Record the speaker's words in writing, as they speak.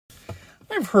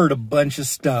I've heard a bunch of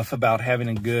stuff about having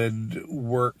a good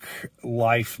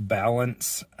work-life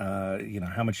balance.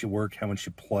 How much you work, how much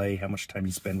you play, how much time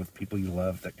you spend with people you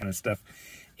love, that kind of stuff.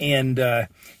 And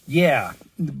yeah,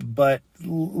 but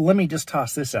let me just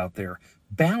toss this out there.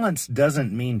 Balance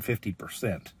doesn't mean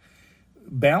 50%.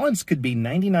 Balance could be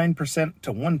 99%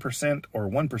 to 1% or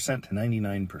 1% to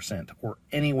 99% or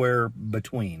anywhere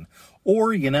between.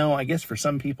 Or, I guess for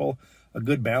some people, a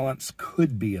good balance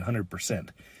could be 100%.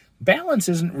 Balance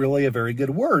isn't really a very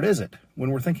good word, is it, when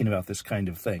we're thinking about this kind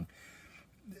of thing?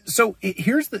 So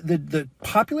here's the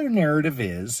popular narrative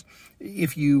is,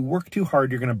 if you work too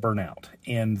hard, you're going to burn out.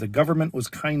 And the government was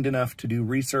kind enough to do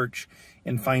research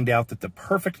and find out that the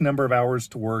perfect number of hours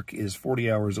to work is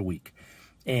 40 hours a week.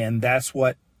 And that's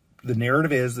what the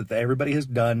narrative is that everybody has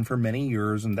done for many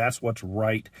years, and that's what's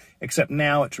right. Except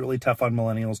now it's really tough on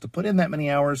millennials to put in that many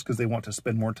hours because they want to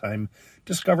spend more time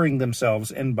discovering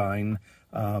themselves and buying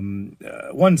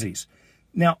onesies.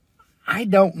 Now, I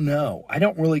don't know. I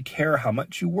don't really care how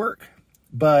much you work,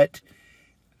 but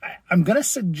I'm going to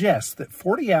suggest that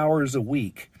 40 hours a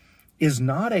week is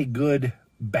not a good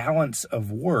balance of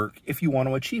work if you want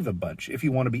to achieve a bunch, if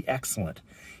you want to be excellent.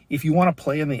 If you want to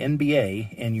play in the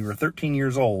NBA and you're 13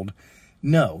 years old,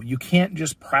 no, you can't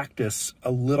just practice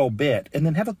a little bit and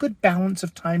then have a good balance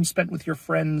of time spent with your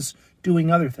friends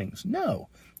doing other things. No,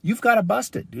 you've got to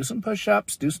bust it. Do some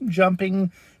push-ups, do some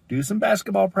jumping, do some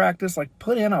basketball practice, like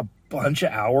put in a bunch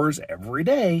of hours every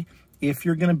day if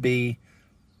you're going to be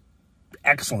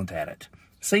excellent at it.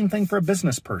 Same thing for a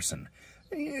business person.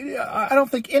 I don't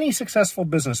think any successful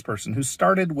business person who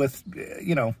started with,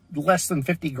 less than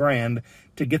 50 grand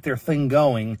to get their thing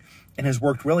going and has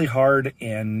worked really hard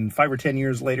and 5 or 10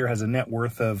 years later has a net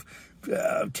worth of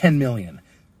 10 million.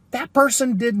 That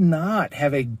person did not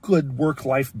have a good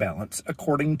work-life balance,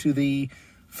 according to the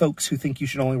folks who think you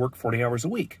should only work 40 hours a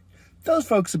week. Those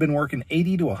folks have been working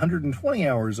 80 to 120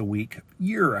 hours a week,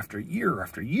 year after year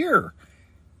after year.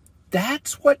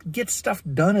 That's what gets stuff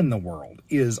done in the world,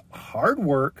 is hard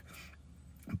work,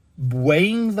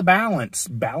 weighing the balance,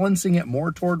 balancing it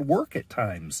more toward work at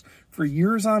times for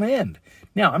years on end.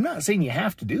 Now, I'm not saying you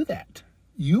have to do that.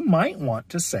 You might want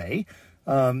to say,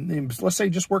 let's say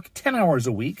just work 10 hours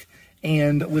a week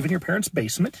and live in your parents'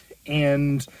 basement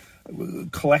and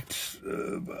collect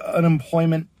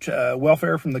unemployment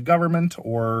welfare from the government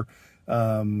or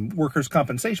workers'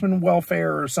 compensation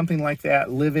welfare or something like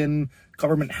that, live in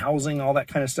government housing, all that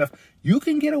kind of stuff. You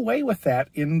can get away with that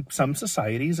in some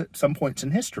societies at some points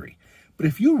in history. But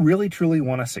if you really, truly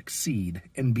want to succeed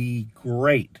and be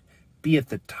great, be at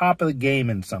the top of the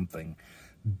game in something,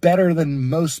 better than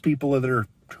most people who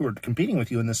are competing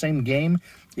with you in the same game,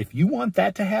 if you want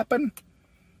that to happen,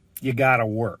 you got to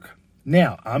work.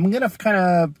 Now, I'm going to kind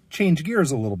of change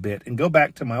gears a little bit and go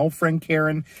back to my old friend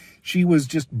Karen. She was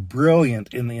just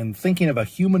brilliant in thinking of a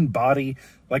human body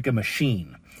like a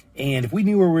machine. And if we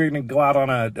knew we were going to go out on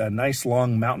a nice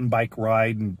long mountain bike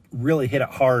ride and really hit it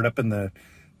hard up in the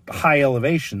high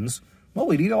elevations, well,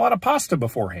 we'd eat a lot of pasta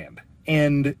beforehand.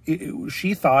 And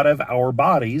she thought of our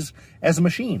bodies as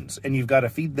machines, and you've got to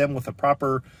feed them with the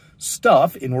proper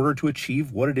stuff in order to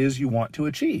achieve what it is you want to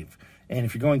achieve. And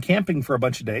if you're going camping for a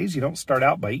bunch of days, you don't start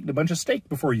out by eating a bunch of steak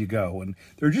before you go. And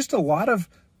there are just a lot of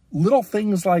little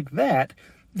things like that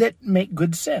that make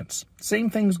good sense. Same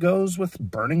things goes with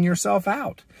burning yourself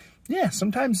out. Yeah,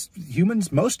 sometimes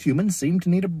most humans seem to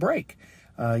need a break.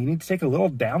 You need to take a little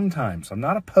downtime. So I'm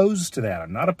not opposed to that.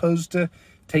 I'm not opposed to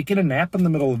taking a nap in the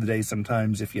middle of the day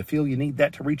sometimes if you feel you need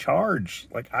that to recharge.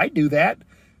 Like I do that.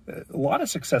 A lot of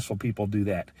successful people do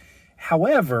that.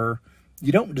 However,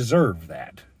 you don't deserve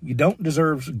that. You don't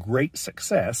deserve great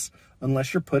success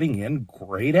unless you're putting in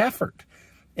great effort.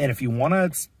 And if you want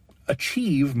to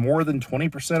achieve more than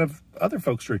 20% of other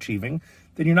folks are achieving,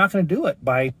 then you're not going to do it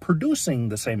by producing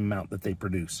the same amount that they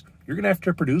produce. You're going to have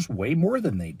to produce way more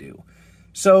than they do.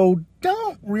 So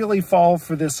don't really fall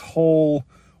for this whole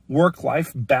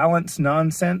work-life balance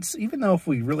nonsense, even though if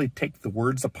we really take the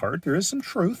words apart, there is some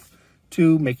truth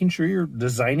to making sure you're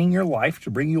designing your life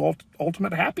to bring you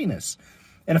ultimate happiness.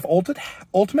 And if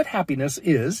ultimate happiness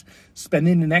is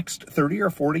spending the next 30 or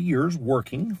 40 years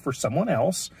working for someone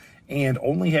else and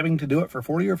only having to do it for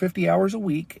 40 or 50 hours a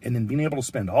week and then being able to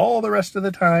spend all the rest of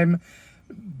the time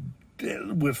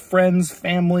with friends,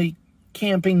 family,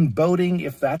 camping, boating,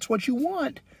 if that's what you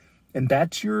want and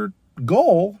that's your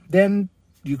goal, then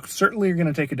you certainly are going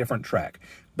to take a different track.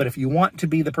 But if you want to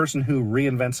be the person who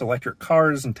reinvents electric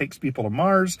cars and takes people to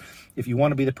Mars, if you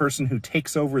want to be the person who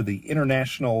takes over the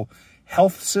international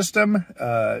health system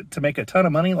to make a ton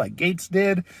of money like Gates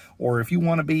did, or if you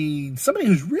want to be somebody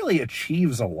who really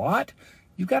achieves a lot,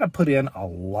 you've got to put in a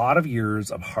lot of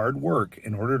years of hard work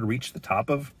in order to reach the top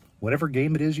of whatever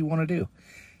game it is you want to do.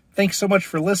 Thanks so much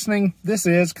for listening. This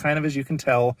is, kind of as you can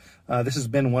tell, this has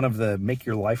been one of the Make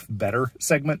Your Life Better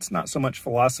segments. Not so much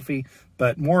philosophy,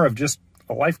 but more of just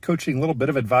a life coaching, little bit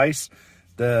of advice.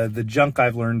 The junk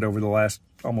I've learned over the last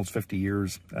almost 50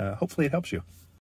 years. Hopefully it helps you.